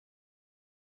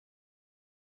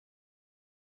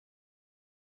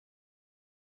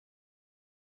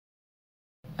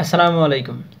আসসালামু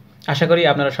আলাইকুম। আশা করি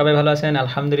আপনারা সবাই ভালো আছেন।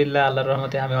 আলহামদুলিল্লাহ, আল্লাহর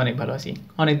রহমতে আমি অনেক ভালো আছি।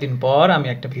 অনেকদিন পর আমি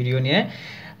একটা ভিডিও নিয়ে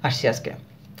আসছি আজকে।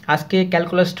 আজকে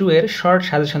ক্যালকুলাস 2 এর শর্ট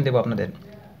সাজেশন দেবো আপনাদের।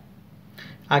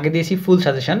 আগে দিয়েছি ফুল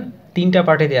সাজেশন, 3টা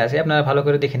পার্টে দেওয়া আছে, আপনারা ভালো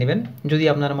করে দেখে নেবেন। যদি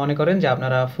আপনারা মনে করেন যে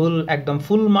আপনারা একদম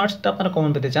ফুল মার্কসটা আপনারা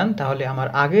কমন পেতে চান, তাহলে আমার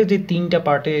আগে যে 3টা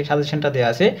পার্টে সাজেশনটা দেওয়া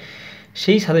আছে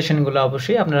সেই সাজেশনগুলো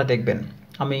অবশ্যই আপনারা দেখবেন।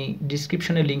 আমি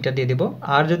ডিসক্রিপশনে লিঙ্কটা দিয়ে দেবো।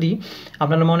 আর যদি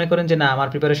আপনারা মনে করেন যে না, আমার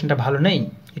প্রিপারেশনটা ভালো নেই,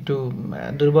 একটু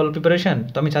দুর্বল প্রিপারেশন,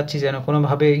 তো আমি চাচ্ছি যেন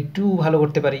কোনোভাবে একটু ভালো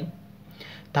করতে পারি,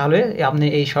 তাহলে আপনি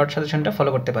এই শর্ট সাজেশনটা ফলো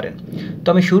করতে পারেন। তো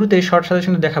আমি শুরুতে শর্ট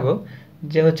সাজেশনটা দেখাবো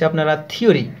যে হচ্ছে আপনারা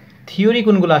থিওরি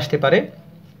কোনগুলো আসতে পারে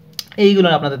এইগুলো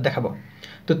আপনাদের দেখাবো।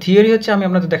 তো থিওরি হচ্ছে আমি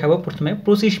আপনাদের দেখাবো প্রথমে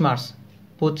 25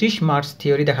 মার্কস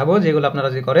থিওরি দেখাবো, যেগুলো আপনারা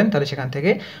যদি করেন তাহলে সেখান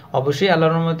থেকে অবশ্যই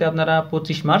আল্লাহর রহমতে আপনারা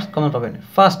 25 মার্কস কমন পাবেন।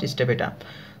 ফার্স্ট স্টেপ এটা।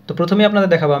 তো প্রথমে আপনাদের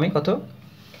দেখাবো আমি কত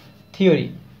থিওরি।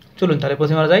 চলুন তাহলে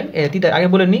প্রথমে আমরা যাই। আগে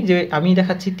বলে নিই যে আমি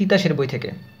দেখাচ্ছি তিতাসের বই থেকে।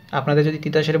 আপনাদের যদি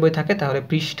তিতাসের বই থাকে তাহলে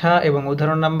পৃষ্ঠা এবং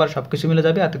উদাহরণ নাম্বার সব কিছু মিলে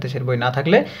যাবে। আর তিতাসের বই না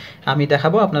থাকলে আমি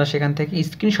দেখাবো, আপনারা সেখান থেকে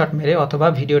স্ক্রিনশট মেরে অথবা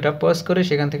ভিডিওটা পজ করে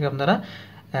সেখান থেকে আপনারা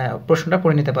প্রশ্নটা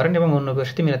পড়ে নিতে পারেন এবং অন্য বইয়ের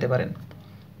সাথে মিলাতে পারেন।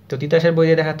 তো তিতাসের বই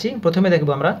দিয়ে দেখাচ্ছি। প্রথমে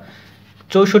দেখবো আমরা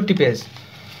 64 পেজ।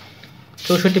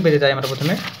 64 পেজে যাই আমরা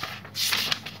প্রথমে।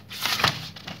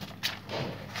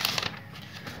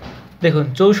 দেখুন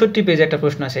 64 পেজে একটা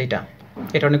প্রশ্ন আছে। এটা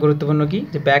অনেক গুরুত্বপূর্ণ, কি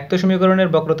যে ব্যক্ত সমীকরণের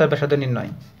বক্রতার ব্যাসার্ধ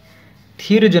নির্ণয়।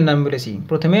 থিওরির জন্য আমি বলেছি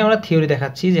প্রথমে আমরা থিওরি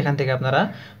দেখাচ্ছি, যেখান থেকে আপনারা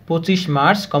 25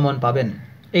 মার্কস কমন পাবেন।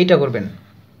 এইটা করবেন,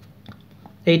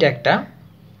 এইটা একটা।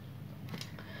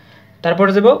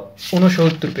 তারপরে যাব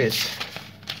 69 পেজ।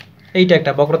 এইটা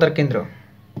একটা বক্রতার কেন্দ্র,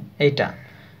 এইটা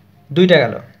 2টা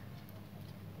গেল।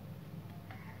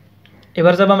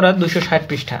 এবার যাব আমরা 260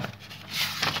 পৃষ্ঠা।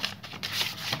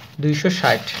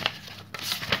 260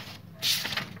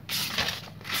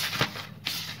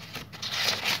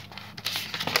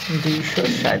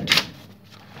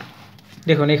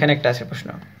 দেখুন এখানে একটা আছে প্রশ্ন,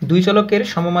 দুই চলকের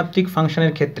সমমাত্রিক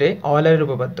ফাংশনের ক্ষেত্রে অয়লারের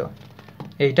উপপাদ্য।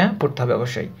 এইটা পড়তে হবে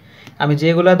অবশ্যই। আমি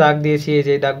যেগুলো দাগ দিয়েছি,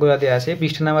 যে দাগগুলো দেওয়া আছে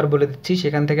পৃষ্ঠা নাম্বার বলে দিচ্ছি,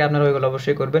 সেখান থেকে আপনারা ওইগুলো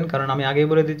অবশ্যই করবেন, কারণ আমি আগেই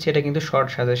বলে দিচ্ছি এটা কিন্তু শর্ট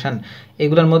সাজেশন।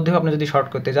 এগুলোর মধ্যেও আপনি যদি শর্ট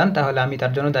করতে যান তাহলে আমি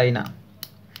তার জন্য দায়ী না।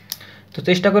 তো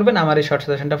চেষ্টা করবেন আমার এই শর্ট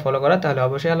সাজেশনটা ফলো করা, তাহলে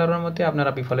অবশ্যই আল্লাহর রহমতে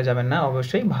আপনারা বিফলে যাবেন না,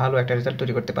 অবশ্যই ভালো একটা রেজাল্ট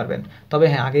তৈরি করতে পারবেন। তবে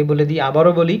হ্যাঁ, আগেই বলে দিই,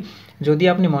 আবারও বলি, যদি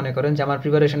আপনি মনে করেন যে আমার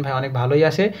প্রিপারেশন ভাই অনেক ভালোই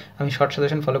আছে, আমি শর্ট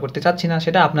সাজেশন ফলো করতে চাচ্ছি না,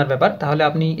 সেটা আপনার ব্যাপার, তাহলে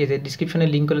আপনি এই যে ডিসক্রিপশনে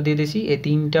লিঙ্ক করে দিয়ে দিয়েছি, এই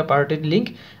 3টা পার্টের লিঙ্ক,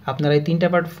 আপনারা এই 3টা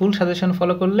পার্ট ফুল সাজেশন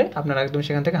ফলো করলে আপনারা একদম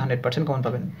সেখান থেকে 100% কমন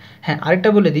পাবেন। হ্যাঁ, আরেকটা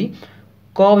বলে দিই,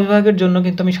 ক বিভাগের জন্য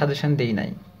কিন্তু আমি সাজেশন দিই নাই।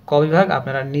 ক বিভাগ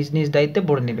আপনারা নিজ নিজ দায়িত্বে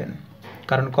পড়ে নেবেন,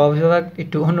 কারণ ক বিভাগ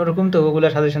একটু অন্যরকম, তো ওগুলো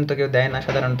সাজেশন তো কেউ দেয় না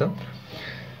সাধারণত।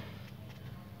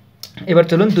 এবার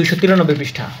চলুন 293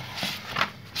 পৃষ্ঠা।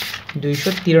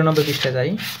 293 পৃষ্ঠা যাই।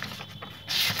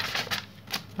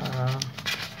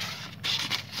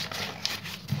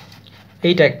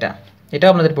 এইটা একটা, এটাও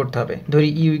আপনাদের পড়তে হবে। ধরি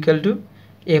you equal to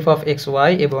F of x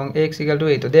Y এবং এক্স ইকুয়াল টু,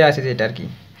 এই তো দেওয়া আছে যেটা আর কি,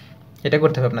 এটা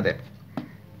করতে হবে আপনাদের।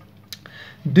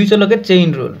 দুই চলকের চেইন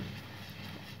রুল,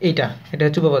 এটা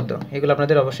হচ্ছে উপপাদ্য, এগুলো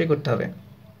আপনাদের অবশ্যই করতে হবে।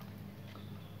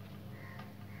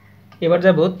 এবার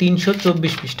যাব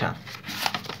 324 পৃষ্ঠা।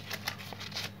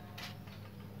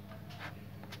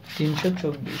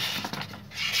 324,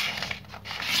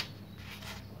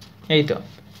 এই তো,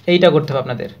 এইটা করতে হবে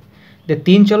আপনাদের, যে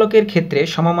 3 চলকের ক্ষেত্রে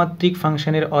সমমাত্রিক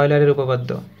ফাংশনের অয়লারের উপপাদ্য,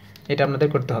 এটা আপনাদের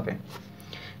করতে হবে।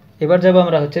 এবার যাব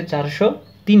আমরা হচ্ছে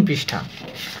 403 পৃষ্ঠা।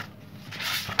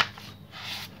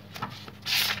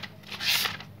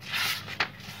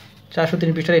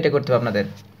 403 পৃষ্ঠা এটা করতে হবে আপনাদের।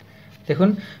 দেখুন,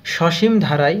 সসীম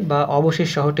ধারায় বা অবশেষ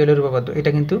সহ টেলরের উপপাদ্য,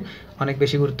 এটা কিন্তু অনেক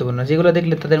বেশি গুরুত্বপূর্ণ। যেগুলো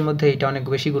দেখলে তাদের মধ্যে এটা অনেক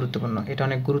বেশি গুরুত্বপূর্ণ, এটা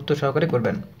অনেক গুরুত্ব সহকারে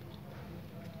করবেন।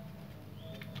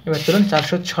 এবার চলুন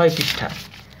 406 পৃষ্ঠা।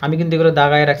 আমি কিন্তু এগুলো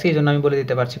দাগায় রাখছি, এই জন্য আমি বলে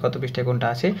দিতে পারছি কত পৃষ্ঠায় কোনটা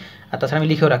আছে, আর তাছাড়া আমি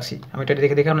লিখেও রাখছি, আমি এটা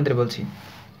দেখে দেখে আপনাদের বলছি।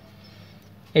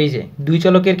 এই যে দুই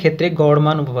চলকের ক্ষেত্রে গড়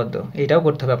মান উপপাদ্য, এইটাও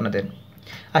করতে হবে আপনাদের।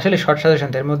 আসলে শর্ট সাজেশন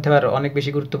এর মধ্যে আর অনেক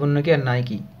বেশি গুরুত্বপূর্ণ কি আর নাই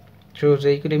কি, সো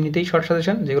যেইগুলো এমনিতেই শর্ট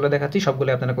সাজেশন যেগুলো দেখাচ্ছি সবগুলো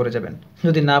আপনারা করে যাবেন।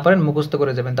 যদি না পারেন মুখস্থ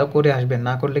করে যাবেন, তাও করে আসবেন,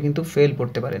 না করলে কিন্তু ফেল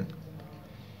পড়তে পারেন।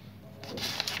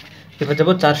 এবার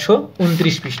যাবো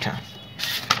 429 পৃষ্ঠা।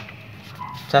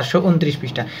 429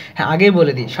 পৃষ্ঠা। হ্যাঁ, আগে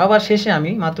বলে দিই, সবার শেষে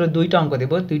আমি মাত্র 2টা অঙ্ক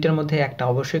দেবো, 2টার মধ্যে একটা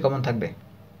অবশ্যই কমন থাকবে,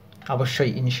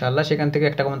 অবশ্যই ইনশাআল্লাহ সেখান থেকে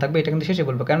একটা কমন থাকবে। এটা কিন্তু শেষে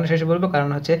বলবো, কারণ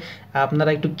হচ্ছে আপনারা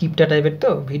একটু কিপটা টাইপের, তো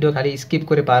ভিডিও খালি স্কিপ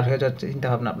করে পার হয়ে যাচ্ছে চিন্তা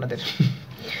ভাবনা আপনাদের।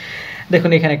 দেখুন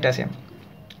এখানে একটা আছে,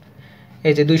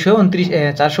 এই যে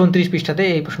 429 পৃষ্ঠাতে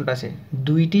এই প্রশ্নটা আছে,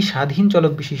 দুইটি স্বাধীন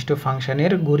চলক বিশিষ্ট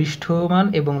ফাংশনের গরিষ্ঠ মান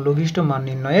এবং লঘিষ্ঠ মান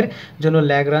নির্ণয়ের জন্য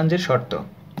ল্যাগ্রাঞ্জের শর্ত,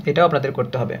 এটাও আপনাদের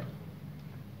করতে হবে।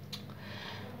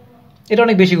 এটা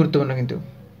অনেক বেশি গুরুত্বপূর্ণ কিন্তু।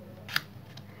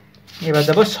 এবার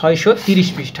যাব 630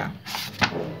 পৃষ্ঠা।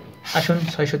 আসুন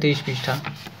 630 পৃষ্ঠা।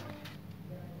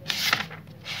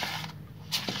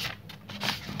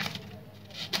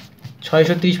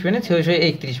 630 পেনে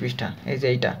 631 পৃষ্ঠা। এই যে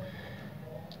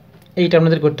এইটা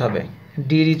আপনাদের করতে হবে,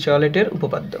 ডিরিচলেটের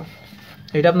উপপাদ্য।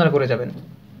 এটা আপনারা করে যাবেন।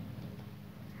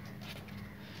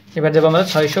 এবার যাব আমরা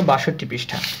 662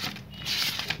 পৃষ্ঠা।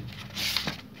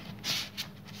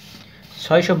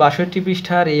 662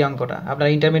 পৃষ্ঠার এই অঙ্কটা আপনারা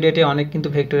ইন্টারমিডিয়েটে অনেক কিন্তু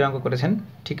ভেক্টরের অঙ্ক করেছেন,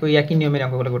 ঠিক ওই একই নিয়মের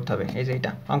অঙ্কগুলো করতে হবে। এই যে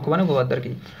এটা অঙ্ক মানে উপপাদ্য আর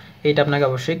কি, এইটা আপনাকে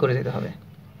অবশ্যই করে যেতে হবে,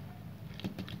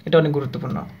 এটা অনেক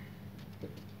গুরুত্বপূর্ণ।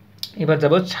 এবার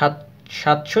যাব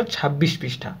 726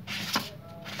 পৃষ্ঠা।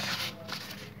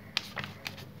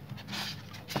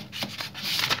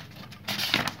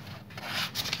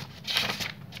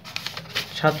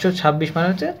 726 মানে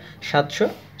হচ্ছে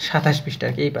 727 পৃষ্ঠা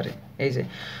আর কি, এই পারে। এই যে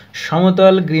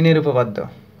সমতল গ্রিনের উপপাদ্য,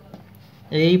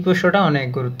 এই প্রশ্নটা অনেক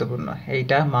গুরুত্বপূর্ণ।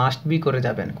 এইটা মাস্ট বি করে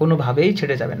যাবেন, কোনোভাবেই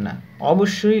ছেড়ে যাবেন না,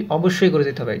 অবশ্যই করে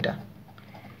যেতে হবে। এটা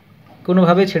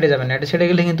কোনোভাবেই ছেড়ে যাবেন না, এটা ছেড়ে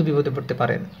গেলে কিন্তু বিপদে পড়তে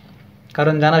পারেন,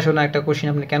 কারণ জানাশোনা একটা কোশ্চিন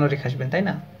আপনি কেন রেখে আসবেন, তাই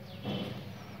না?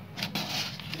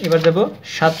 এবার যাব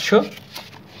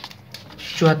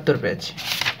 774 পেজ।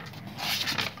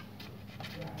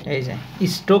 এই যে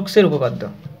স্টোকসের উপপাদ্য,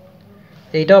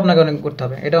 এইটাও আপনাকে অনেক করতে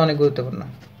হবে, এটা অনেক গুরুত্বপূর্ণ,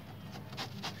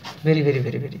 ভেরি ভেরি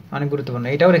ভেরি ভেরি অনেক গুরুত্বপূর্ণ।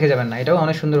 এটাও রেখে যাবেন না, এটাও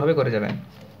অনেক সুন্দরভাবে করে যাবেন।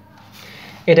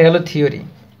 এটা গেল থিওরি।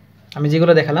 আমি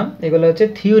যেগুলো দেখালাম এগুলো হচ্ছে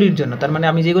থিওরির জন্য, তার মানে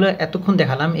আমি যেগুলো এতক্ষণ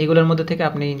দেখালাম এগুলোর মধ্যে থেকে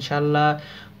আপনি ইনশাল্লাহ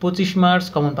 25 মার্কস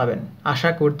কমন পাবেন আশা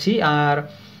করছি। আর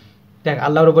দেখ,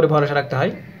 আল্লাহর উপরে ভরসা রাখতে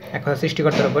হয়, এক কথা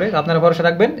সৃষ্টিকর্তার উপরে। আপনারা ভরসা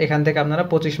রাখবেন, এখান থেকে আপনারা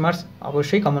 25 মার্কস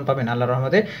অবশ্যই কমন পাবেন আল্লাহর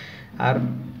রহমতে। আর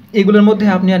এগুলোর মধ্যে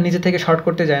আপনি আর নিজে থেকে শর্ট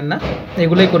করতে যান না,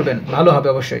 এগুলোই করবেন, ভালো হবে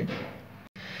অবশ্যই।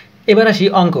 এবার আসি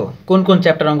অঙ্ক, কোন কোন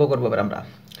চ্যাপ্টার অঙ্ক করবো এবার আমরা।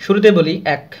 শুরুতে বলি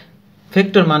 1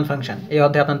 ভেক্টর মান ফাংশন, এই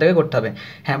অধ্যায় আপনাদেরকে করতে হবে।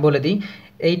 হ্যাঁ বলে দিই,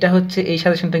 এইটা হচ্ছে এই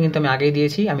সাজেশনটা কিন্তু আমি আগেই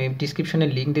দিয়েছি, আমি ডিসক্রিপশনে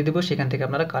লিঙ্ক দিয়ে দেবো, সেখান থেকে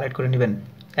আপনারা কালেক্ট করে নেবেন।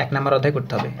 1 নম্বর অধ্যায়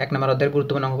করতে হবে, 1 নম্বর অধ্যায়ের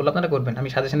গুরুত্বপূর্ণ অঙ্কগুলো আপনারা করবেন, আমি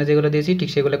সাজেশনে যেগুলো দিয়েছি ঠিক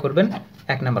সেগুলো করবেন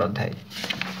 1 নম্বর অধ্যায়।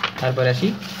 তারপরে আসি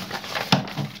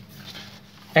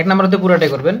 1 নম্বর অধ্যায়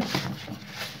পুরোটাই করবেন,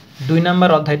 2 নম্বর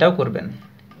অধ্যায়টাও করবেন।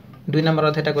 2 নম্বর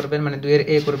অধ্যায়টা করবেন মানে 2 এর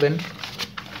এ করবেন,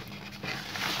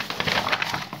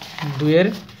 2 এর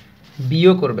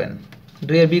বিও করবেন,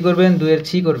 2 এর বি করবেন, 2 এর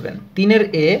সি করবেন। 3 এর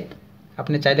এ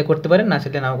আপনি চাইলে করতে পারেন, না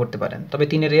চাইলে নাও করতে পারেন, তবে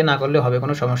 3 এর এ না করলে হবে,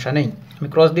 কোনো সমস্যা নেই। আমি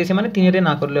ক্রস দিয়েছি মানে 3 এর এ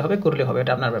না করলে হবে, করলে হবে,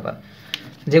 এটা আপনার ব্যাপার।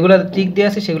 যেগুলো টিক দিয়ে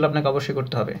আছে সেগুলো আপনাকে অবশ্যই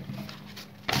করতে হবে।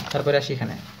 তারপরে আসি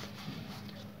এখানে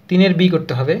 3 এর বি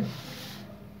করতে হবে,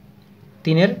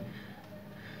 3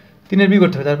 এর বি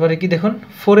করতে হবে। তারপরে কি দেখুন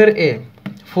 4 এর এ,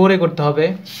 4 এ করতে হবে,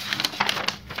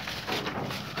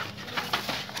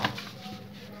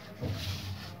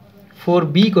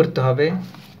 4b করতে হবে,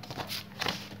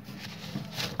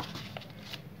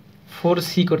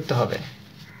 4c করতে হবে,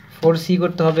 4c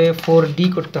করতে হবে, 4d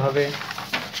করতে হবে।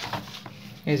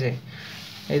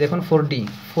 এই দেখুন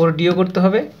 4dও করতে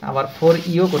হবে, আবার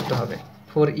 4eও করতে হবে,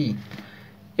 4e।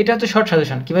 এটা হচ্ছে শর্ট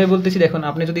সাজেশন। কীভাবে বলতেছি দেখুন,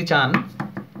 আপনি যদি চান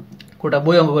কোটা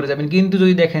বই অঙ্ক করে যাবেন, কিন্তু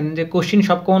যদি দেখেন যে কোশ্চিন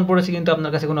সব কমন পড়েছে কিন্তু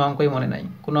আপনার কাছে কোনো অঙ্কই মনে নাই,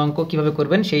 কোনো অঙ্ক কীভাবে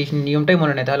করবেন সেই নিয়মটাই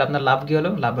মনে নেই, তাহলে আপনার লাভ কী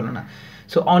হলো? লাভ হলো না।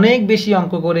 সো অনেক বেশি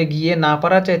অঙ্ক করে গিয়ে না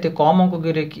পারার চাইতে কম অঙ্ক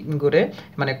করে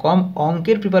মানে কম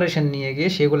অঙ্কের প্রিপারেশন নিয়ে গিয়ে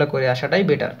সেগুলো করে আসাটাই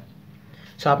বেটার।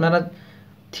 সো আপনারা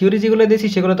থিওরি যেগুলো দিয়েছি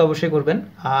সেগুলো তো অবশ্যই করবেন,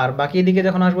 আর বাকি দিকে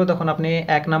যখন আসবো তখন আপনি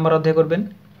 1 নম্বর অধ্যায় করবেন,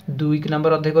 2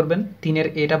 নম্বর অধ্যায় করবেন, 3 এর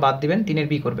এটা বাদ দিবেন, 3 এর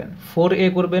বি করবেন, 4a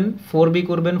করবেন, 4b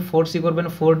করবেন, 4c করবেন,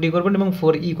 4d করবেন এবং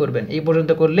 4e করবেন। এই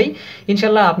পর্যন্ত করলেই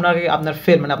ইনশাল্লাহ আপনার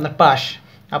ফেল মানে আপনার পাস,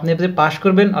 আপনি পাস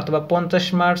করবেন, অথবা 50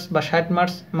 মার্কস বা 60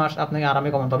 মার্কস আপনাকে আরামে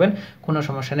কমন পাবেন, কোনো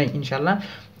সমস্যা নেই ইনশাল্লাহ।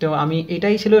 তো আমি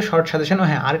এটাই ছিল শর্ট সাজেশন।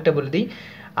 হ্যাঁ, আরেকটা বলে দিই,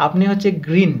 আপনি হচ্ছে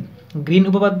গ্রিন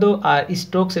উপপাদ্য আর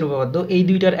স্টোকসের উপপাদ্য, এই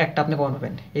দুইটার একটা আপনি কমন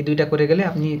পাবেন। এই দুইটা করে গেলে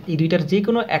আপনি এই দুইটার যে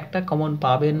কোনো একটা কমন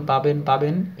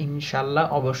পাবেন ইনশাল্লাহ,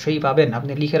 অবশ্যই পাবেন।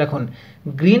 আপনি লিখে রাখুন,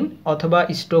 গ্রিন অথবা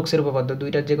স্টোকসের উপপাদ্য,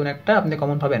 দুইটার যে কোনো একটা আপনি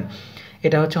কমন পাবেন।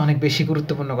 এটা হচ্ছে অনেক বেশি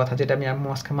গুরুত্বপূর্ণ কথা, যেটা আমি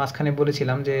মাঝখানে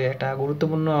বলেছিলাম যে একটা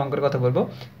গুরুত্বপূর্ণ অঙ্কের কথা বলবো,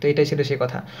 তো এটাই ছিল সেই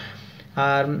কথা।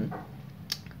 আর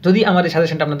যদি আমার এই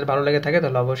সাজেশনটা আপনাদের ভালো লেগে থাকে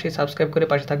তাহলে অবশ্যই সাবস্ক্রাইব করে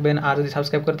পাশে থাকবেন, আর যদি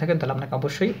সাবস্ক্রাইব করে থাকেন তাহলে আপনাকে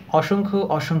অবশ্যই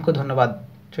অসংখ্য ধন্যবাদ।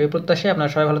 সেই প্রত্যাশায় আপনারা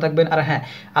সবাই ভালো থাকবেন। আর হ্যাঁ,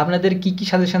 আপনাদের কী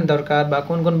সাজেশন দরকার বা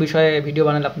কোন বিষয়ে ভিডিও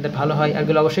বানালে আপনাদের ভালো হয়,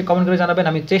 এগুলো অবশ্যই কমেন্ট করে জানাবেন,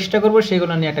 আমি চেষ্টা করবো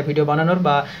সেইগুলো নিয়ে একটা ভিডিও বানানোর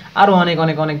বা আরও অনেক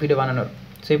ভিডিও বানানোর।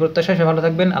 সেই প্রত্যাশায় সবাই ভালো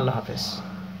থাকবেন। আল্লাহ হাফেজ।